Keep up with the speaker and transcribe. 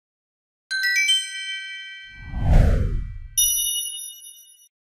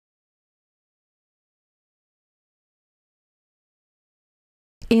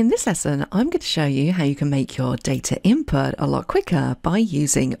In this lesson, I'm going to show you how you can make your data input a lot quicker by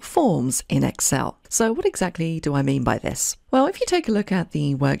using forms in Excel. So what exactly do I mean by this? Well, if you take a look at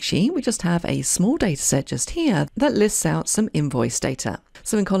the worksheet, we just have a small data set just here that lists out some invoice data.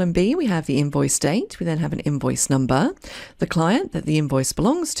 So in column B, we have the invoice date. We then have an invoice number, the client that the invoice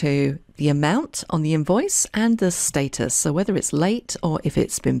belongs to, the amount on the invoice, and the status, so whether it's late or if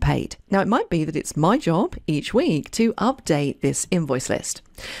it's been paid. Now, it might be that it's my job each week to update this invoice list.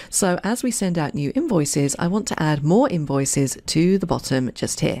 So as we send out new invoices, I want to add more invoices to the bottom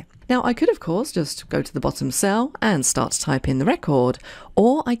just here. Now, I could, of course, just go to the bottom cell and start to type in the record,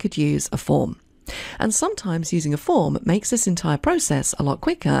 or I could use a form. And sometimes using a form makes this entire process a lot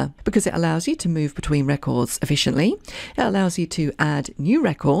quicker because it allows you to move between records efficiently. It allows you to add new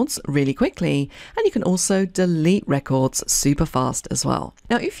records really quickly, and you can also delete records super fast as well.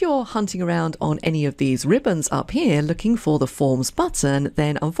 Now, if you're hunting around on any of these ribbons up here looking for the Forms button,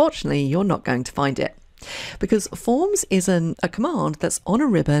 then unfortunately you're not going to find it, because forms isn't a command that's on a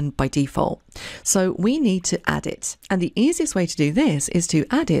ribbon by default. So we need to add it. And the easiest way to do this is to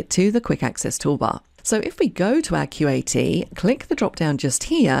add it to the Quick Access Toolbar. So if we go to our QAT, click the drop down just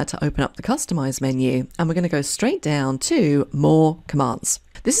here to open up the Customize menu, and we're going to go straight down to More Commands.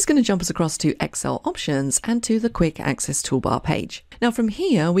 This is going to jump us across to Excel Options and to the Quick Access Toolbar page. Now from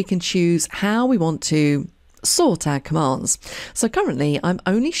here, we can choose how we want to sort our commands. So currently I'm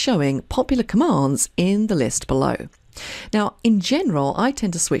only showing popular commands in the list below. Now, in general, I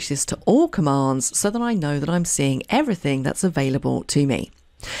tend to switch this to all commands so that I know that I'm seeing everything that's available to me.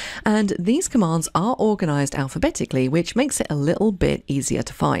 And these commands are organized alphabetically, which makes it a little bit easier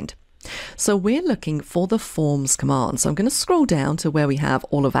to find. So we're looking for the Forms command. So I'm going to scroll down to where we have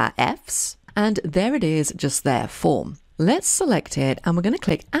all of our Fs, and there it is, just there, form. Let's select it, and we're going to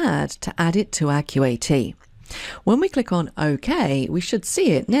click Add to add it to our QAT. When we click on OK, we should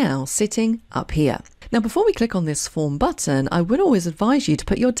see it now sitting up here. Now, before we click on this form button, I would always advise you to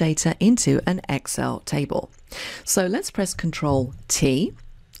put your data into an Excel table. So let's press Control T.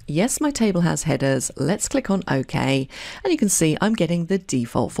 Yes, my table has headers. Let's click on OK, and you can see I'm getting the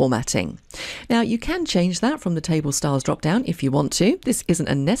default formatting. Now, you can change that from the table styles drop down if you want to. This isn't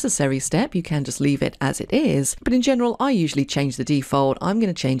a necessary step. You can just leave it as it is. But in general, I usually change the default. I'm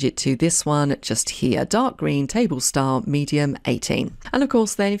going to change it to this one just here, dark green, table style, medium 18. And of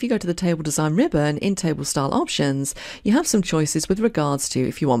course, then if you go to the table design ribbon in table style options, you have some choices with regards to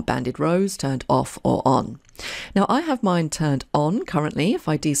if you want banded rows turned off or on. Now, I have mine turned on currently. If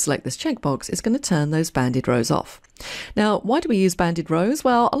I deselect this checkbox, it's going to turn those banded rows off. Now, why do we use banded rows?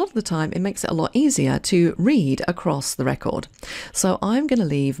 Well, a lot of the time it makes it a lot easier to read across the record. So I'm going to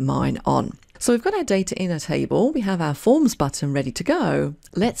leave mine on. So we've got our data in a table. We have our Forms button ready to go.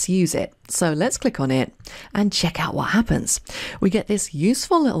 Let's use it. So let's click on it and check out what happens. We get this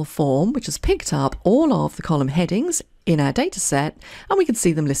useful little form which has picked up all of the column headings in our data set, and we can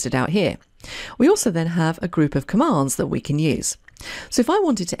see them listed out here. We also then have a group of commands that we can use. So if I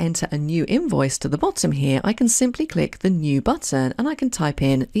wanted to enter a new invoice to the bottom here, I can simply click the New button and I can type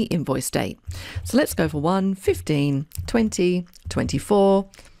in the invoice date. So let's go for 1/15/2024.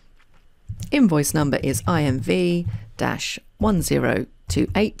 Invoice number is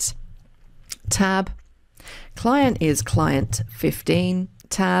IMV-1028. Tab. Client is client 15.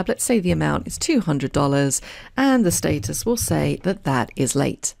 Tab, let's say the amount is $200, and the status will say that that is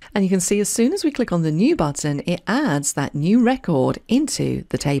late. And you can see as soon as we click on the New button, it adds that new record into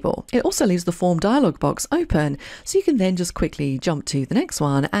the table. It also leaves the form dialog box open, so you can then just quickly jump to the next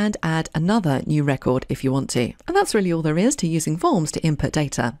one and add another new record if you want to. And that's really all there is to using forms to input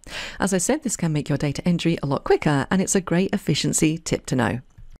data. As I said, this can make your data entry a lot quicker, and it's a great efficiency tip to know.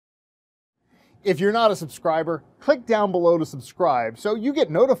 If you're not a subscriber, click down below to subscribe so you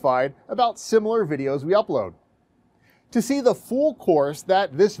get notified about similar videos we upload. To see the full course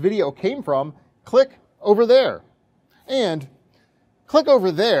that this video came from, click over there. And click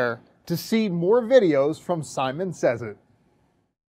over there to see more videos from Simon Says It.